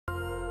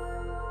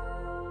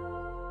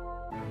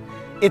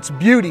Its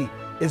beauty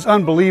is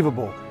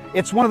unbelievable.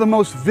 It's one of the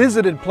most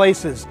visited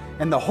places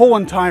in the whole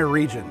entire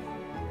region.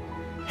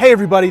 Hey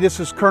everybody, this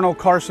is Colonel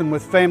Carson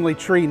with Family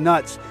Tree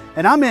Nuts,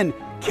 and I'm in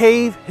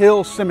Cave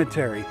Hill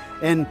Cemetery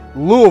in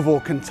Louisville,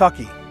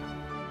 Kentucky.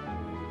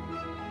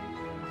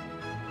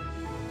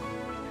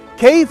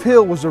 Cave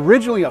Hill was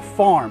originally a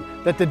farm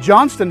that the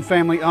Johnston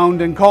family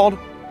owned and called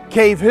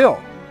Cave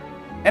Hill,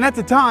 and at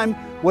the time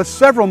was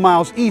several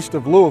miles east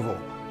of Louisville.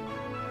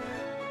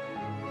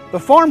 The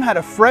farm had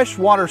a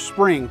freshwater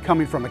spring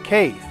coming from a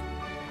cave.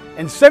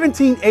 In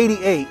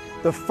 1788,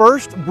 the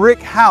first brick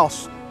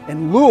house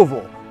in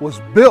Louisville was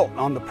built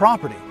on the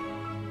property.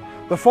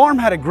 The farm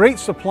had a great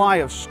supply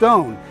of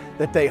stone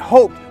that they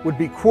hoped would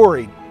be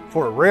quarried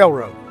for a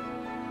railroad.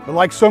 But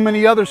like so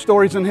many other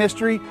stories in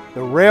history,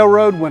 the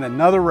railroad went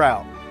another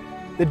route.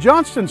 The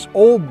Johnston's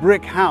old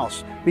brick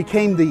house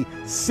became the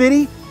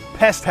city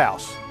Pest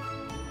House.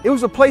 It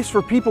was a place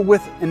for people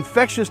with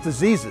infectious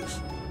diseases.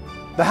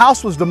 The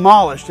house was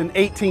demolished in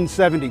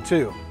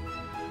 1872.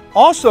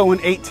 Also in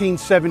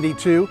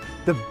 1872,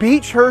 the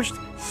Beechhurst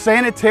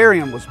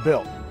Sanitarium was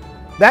built.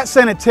 That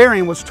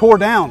sanitarium was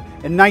torn down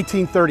in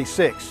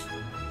 1936.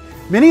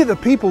 Many of the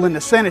people in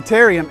the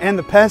sanitarium and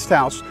the Pest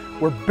House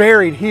were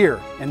buried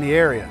here in the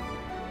area.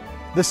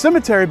 The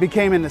cemetery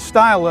became in the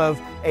style of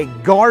a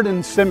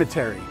garden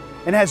cemetery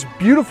and has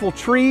beautiful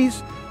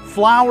trees,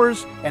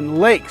 flowers, and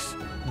lakes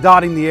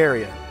dotting the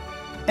area.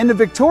 In the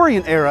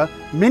Victorian era,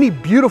 many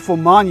beautiful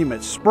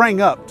monuments sprang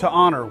up to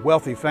honor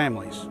wealthy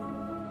families.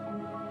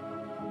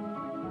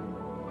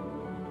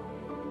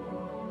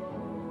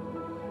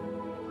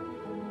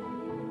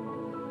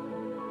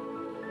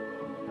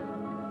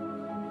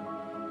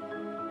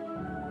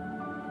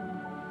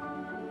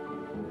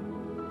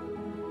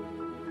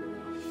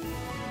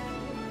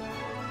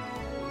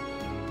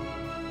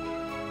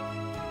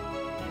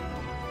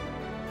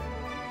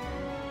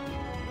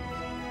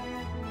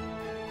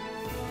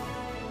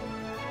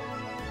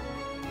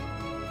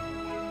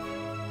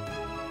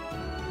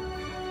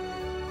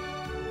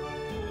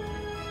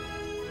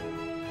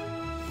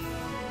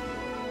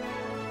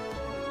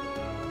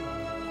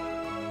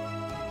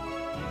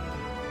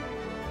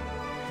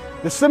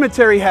 The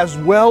cemetery has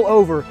well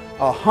over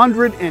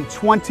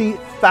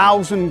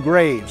 120,000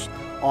 graves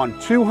on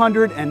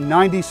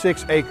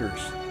 296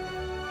 acres.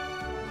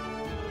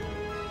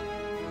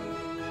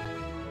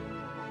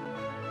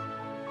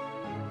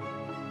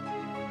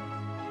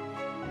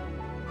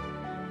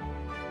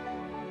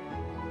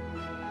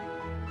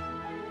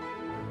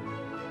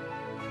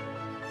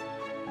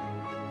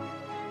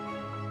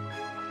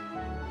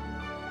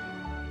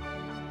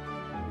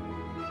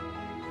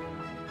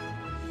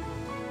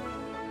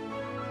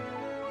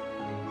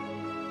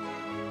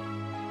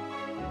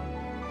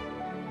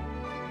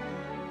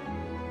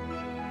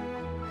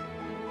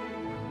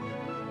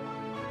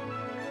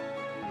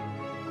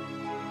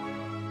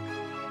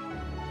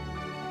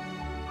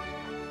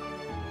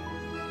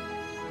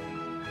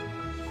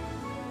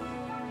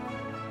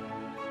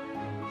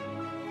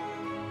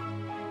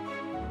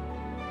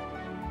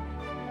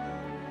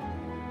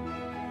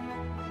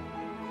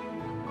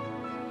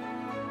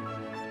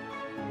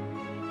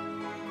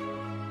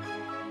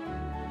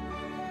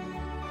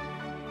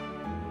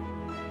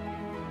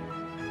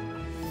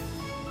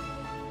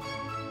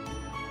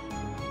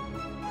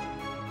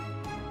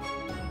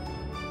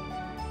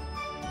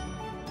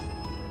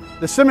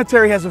 The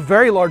cemetery has a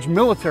very large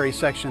military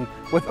section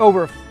with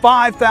over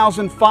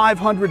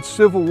 5,500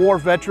 Civil War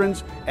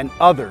veterans and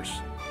others.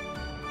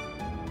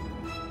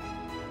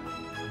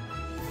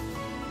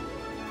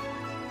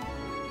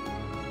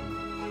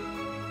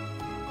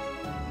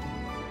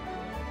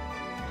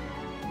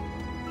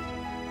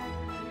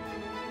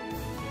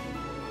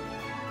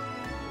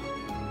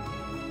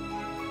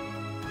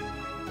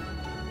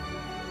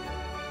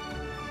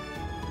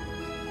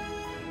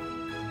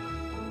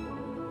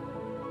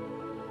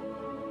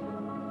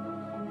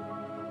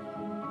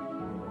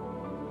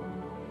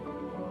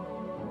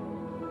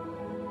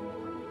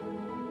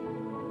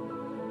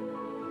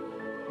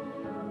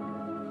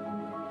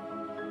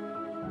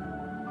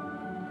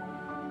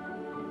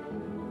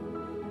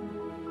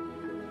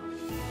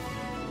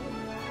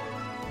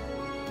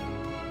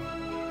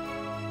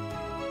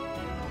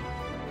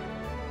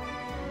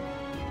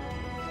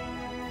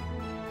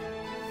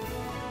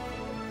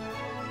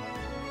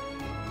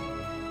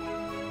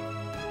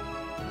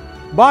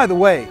 By the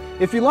way,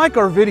 if you like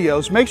our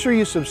videos, make sure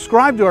you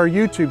subscribe to our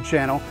YouTube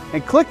channel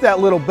and click that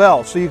little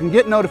bell so you can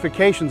get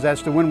notifications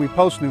as to when we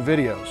post new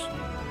videos.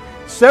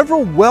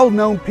 Several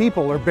well-known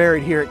people are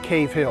buried here at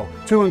Cave Hill,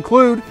 to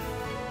include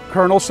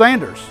Colonel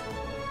Sanders,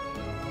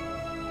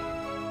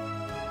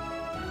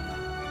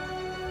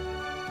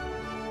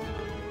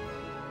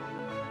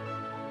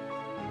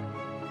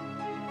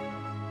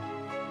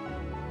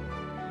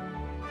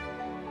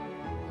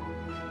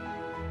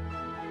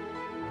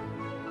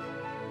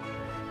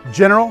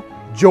 General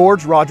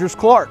George Rogers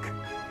Clark,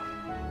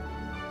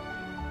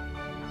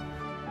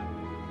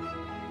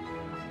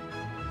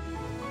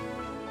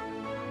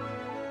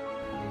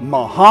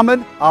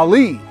 Muhammad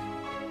Ali,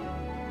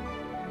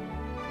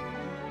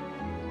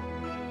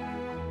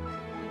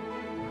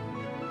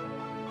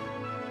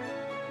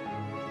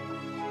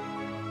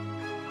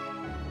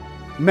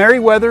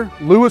 Meriwether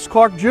Lewis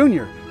Clark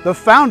Jr., the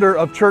founder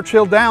of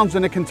Churchill Downs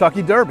in the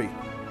Kentucky Derby.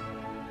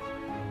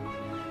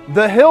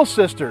 The Hill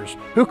Sisters,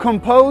 who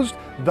composed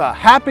the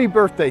Happy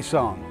Birthday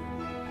song.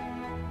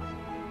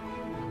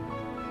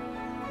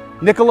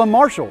 Nicola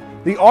Marshall,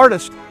 the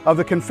artist of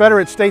the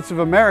Confederate States of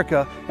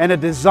America and a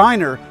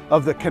designer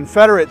of the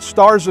Confederate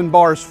Stars and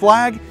Bars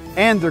flag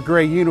and their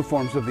gray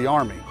uniforms of the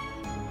Army.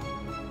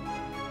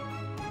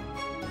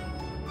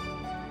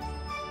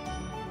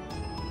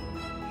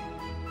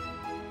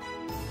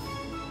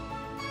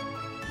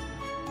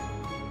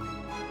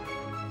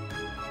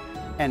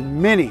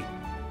 And many,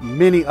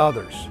 many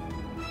others.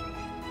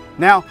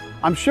 Now,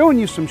 I'm showing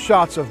you some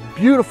shots of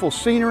beautiful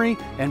scenery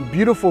and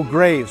beautiful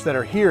graves that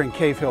are here in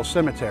Cave Hill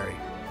Cemetery.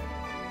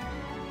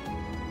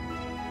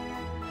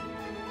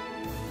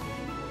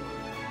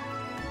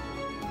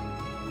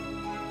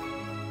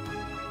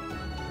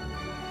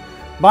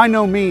 By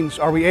no means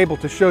are we able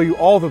to show you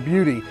all the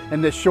beauty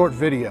in this short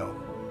video.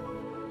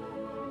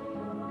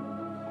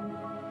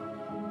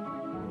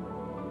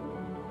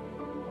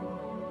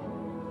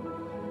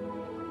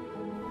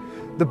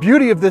 The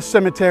beauty of this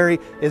cemetery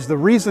is the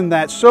reason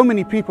that so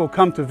many people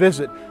come to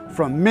visit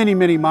from many,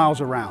 many miles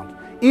around,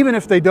 even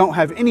if they don't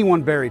have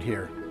anyone buried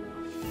here.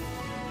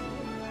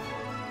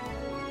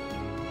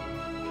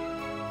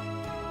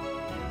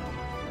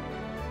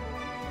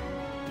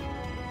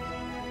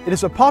 It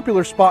is a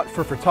popular spot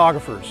for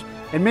photographers,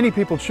 and many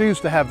people choose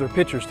to have their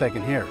pictures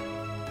taken here.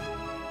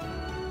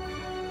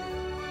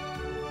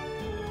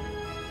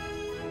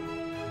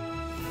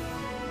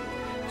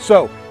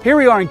 So, here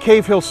we are in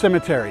Cave Hill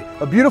Cemetery,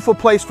 a beautiful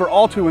place for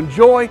all to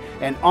enjoy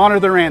and honor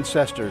their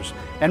ancestors.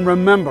 And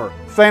remember,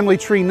 family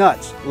tree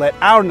nuts, let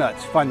our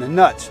nuts find the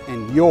nuts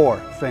in your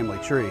family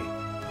tree.